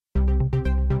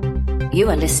You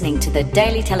are listening to the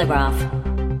Daily Telegraph.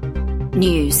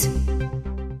 News.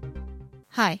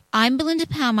 Hi, I'm Belinda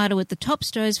Powmatter with the top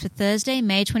stories for Thursday,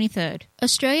 May 23rd.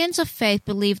 Australians of faith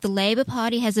believe the Labor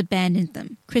Party has abandoned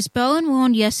them. Chris Bowen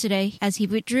warned yesterday as he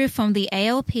withdrew from the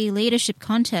ALP leadership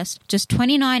contest just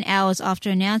 29 hours after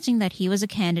announcing that he was a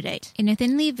candidate. In a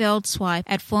thinly veiled swipe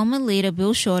at former leader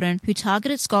Bill Shorten, who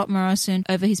targeted Scott Morrison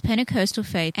over his Pentecostal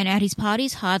faith and at his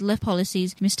party's hard-left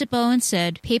policies, Mr. Bowen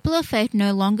said, "People of faith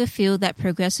no longer feel that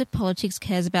progressive politics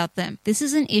cares about them. This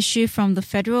is an issue from the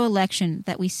federal election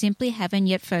that we simply haven't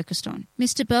yet focused on."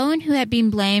 Mr. Bowen, who had been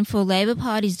blamed for Labor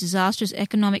Party's disastrous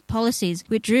economic policies,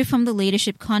 withdrew from the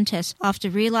leadership contest after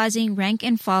realising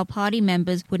rank-and-file party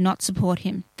members would not support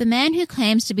him. The man who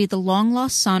claims to be the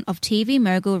long-lost son of TV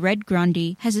mogul Red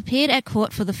Grundy has appeared at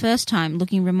court for the first time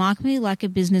looking remarkably like a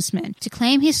businessman to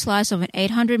claim his slice of an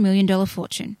 $800 million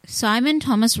fortune. Simon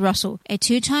Thomas Russell, a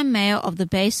two-time mayor of the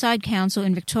Bayside Council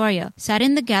in Victoria, sat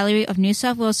in the gallery of New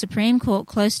South Wales Supreme Court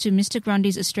close to Mr.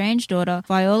 Grundy's estranged daughter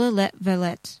Viola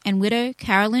Valette and widow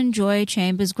Carolyn Joy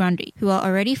Chambers Grundy, who are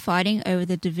already fighting over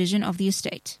the division of the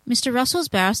estate. Mr. Russell's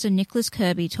barrister Nicholas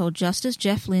Kirby told Justice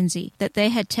Jeff Lindsay that they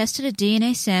had tested a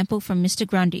DNA sample from Mr.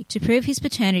 Grundy to prove his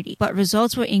paternity, but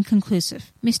results were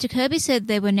inconclusive. Mr. Kirby said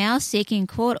they were now seeking a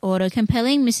court order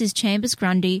compelling Mrs. Chambers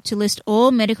Grundy to list all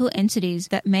medical entities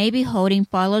that may be holding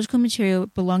biological material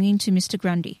belonging to Mr.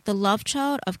 Grundy. The love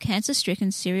child of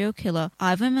cancer-stricken serial killer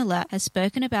Ivan Milat has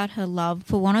spoken about her love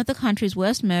for one of the country's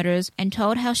worst murderers and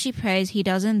told how she prays he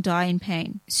doesn't die in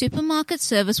pain. Supermarket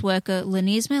service worker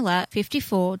Lenise Milat,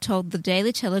 54, told the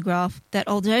Daily Telegraph that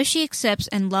although she accepts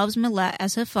and loves Milat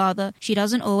as her father, she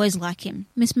doesn't always like him.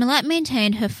 Miss Milat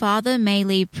maintained her father may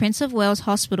leave Prince of Wales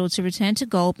Hospital to return to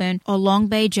Goulburn or Long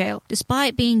Bay Jail,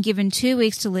 despite being given 2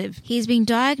 weeks to live. He has been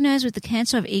diagnosed with the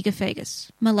cancer of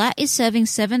esophagus. Milat is serving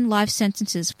 7 life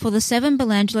sentences for the 7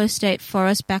 Belangelo State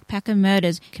Forest backpacker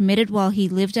murders committed while he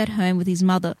lived at home with his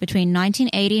mother between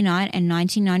 1989 and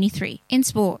 1993. In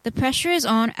sport, the pressure is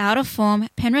on out-of-form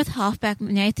Penrith halfback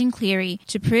Nathan Cleary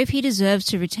to prove he deserves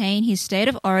to retain his state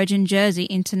of origin jersey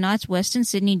in tonight's Western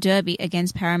Sydney Derby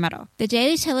against Parramatta. The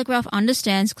Daily Telegraph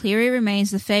understands Cleary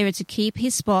remains the favourite to keep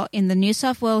his spot in the New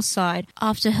South Wales side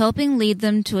after helping lead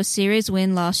them to a series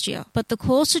win last year. But the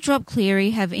calls to drop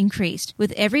Cleary have increased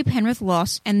with every Penrith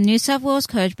loss, and New South Wales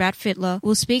coach Brad Fittler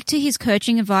will speak to his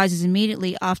coaching advisors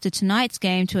immediately after tonight's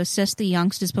game to assess the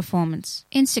youngsters' performance.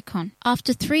 In Sitcon,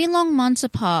 after 3 long months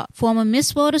apart, former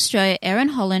Miss World Australia Erin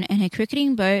Holland and her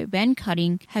cricketing beau Ben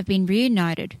Cutting have been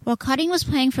reunited. While Cutting was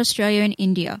playing for Australia and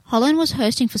India, Holland was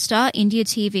hosting for Star India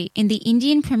TV in the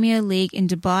Indian Premier League in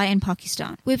Dubai and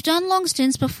Pakistan. "We've done long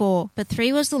stints before, but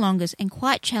 3 was the longest and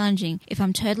quite challenging, if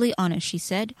I'm totally honest," she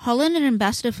said. Holland, an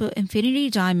ambassador for Infinity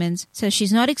Diamonds, says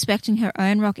she's not expecting her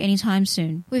own rock anytime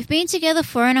soon. "We've been together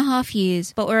 4.5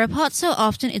 years, but we're apart so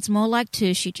often it's more like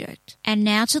 2, she joked. And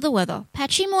now to the weather.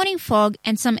 Patchy morning fog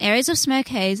and some areas of smoke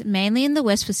haze, mainly in the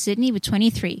west for Sydney with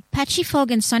 23. Patchy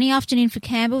fog and sunny afternoon for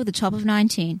Canberra with a top of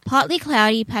 19. Partly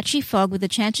cloudy, patchy fog with a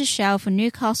chance of shower for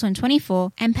Newcastle and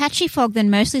 24. And patchy fog then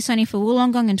mostly sunny for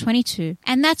Wollongong and 22.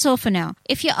 And that's all for now.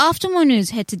 If you're after more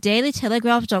news, head to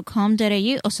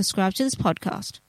dailytelegraph.com.au or subscribe to this podcast.